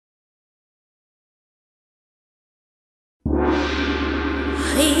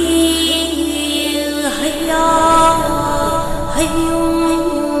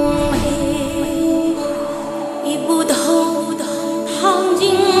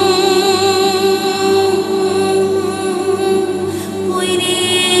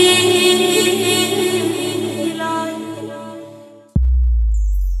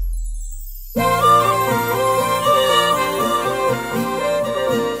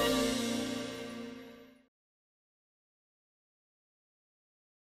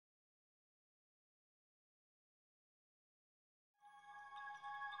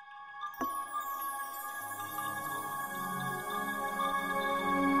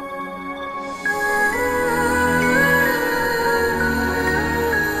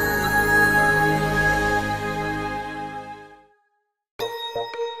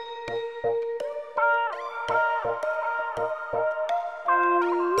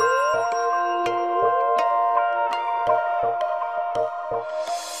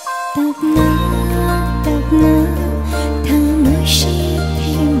Tapna, Tapna, thamshi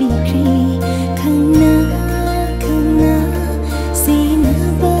bikri, khana, khana,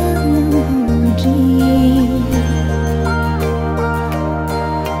 Cinematography.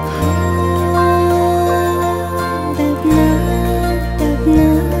 Tapna, Tapna,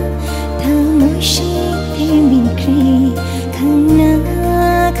 thamshi bikri, khana,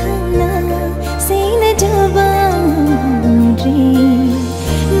 khana, Cinematography.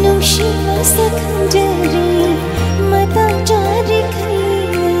 Shiva secondary, mata jari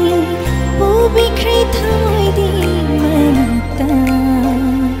khaini, bobi khri di manta.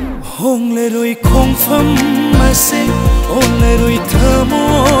 Hong le roi khong pham ase, hong le roi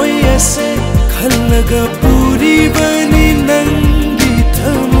thamoy ase, khalnaga puri bani nangi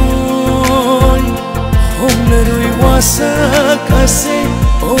thamoy. Hong le roi wasak ase,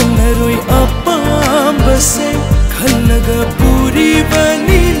 hong le roi apam base, khalnaga puri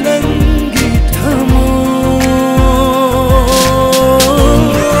bani nangi thamoy.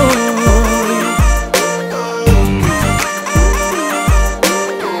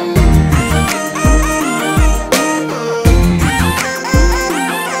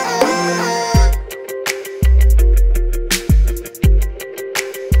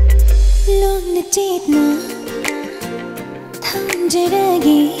 Lona Tapna, tham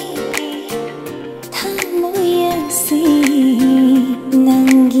jaragi, thamoyasi.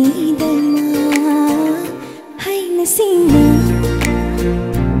 Nangi dama, hai nasina,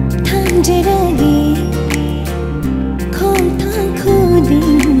 tham jaragi, khom thang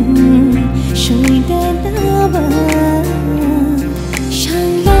khudin, shui da daba,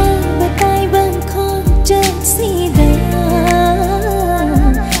 shangla batai bam khom jat sida,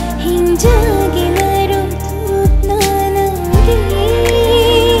 hinjagi narum thutna nangi,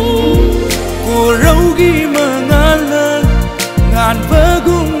 koraugi mangala. Ngan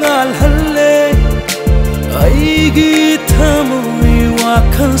bagungal halle, aigi thamoy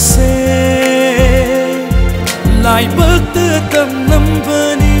wakhal se. Lai bakta tam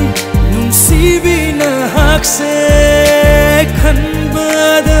nambani, nungsibi na hak se. Khan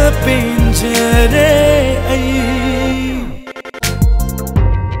bada pinjare ai.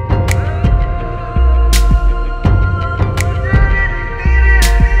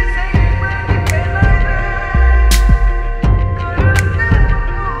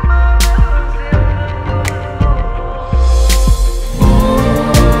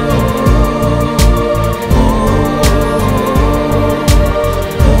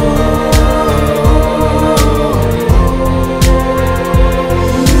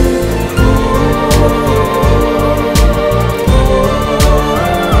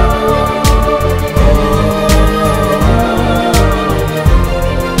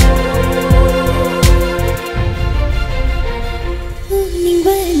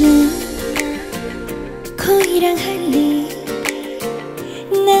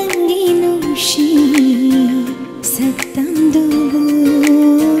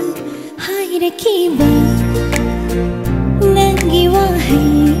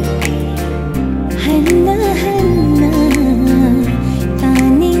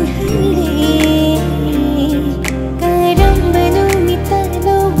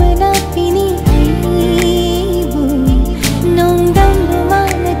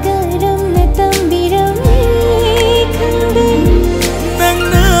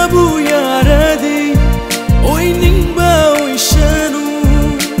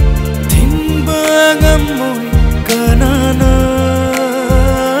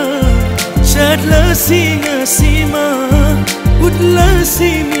 Singa sima, utla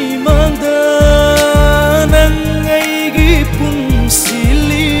simi mangda, nangai pun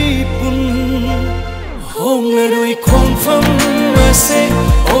silipun. Hong le roi khong pham ase,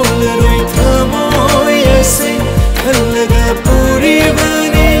 hong le roi thamoy ase, khalaga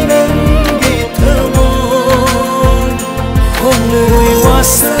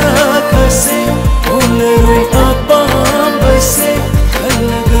masa kase Hong le roi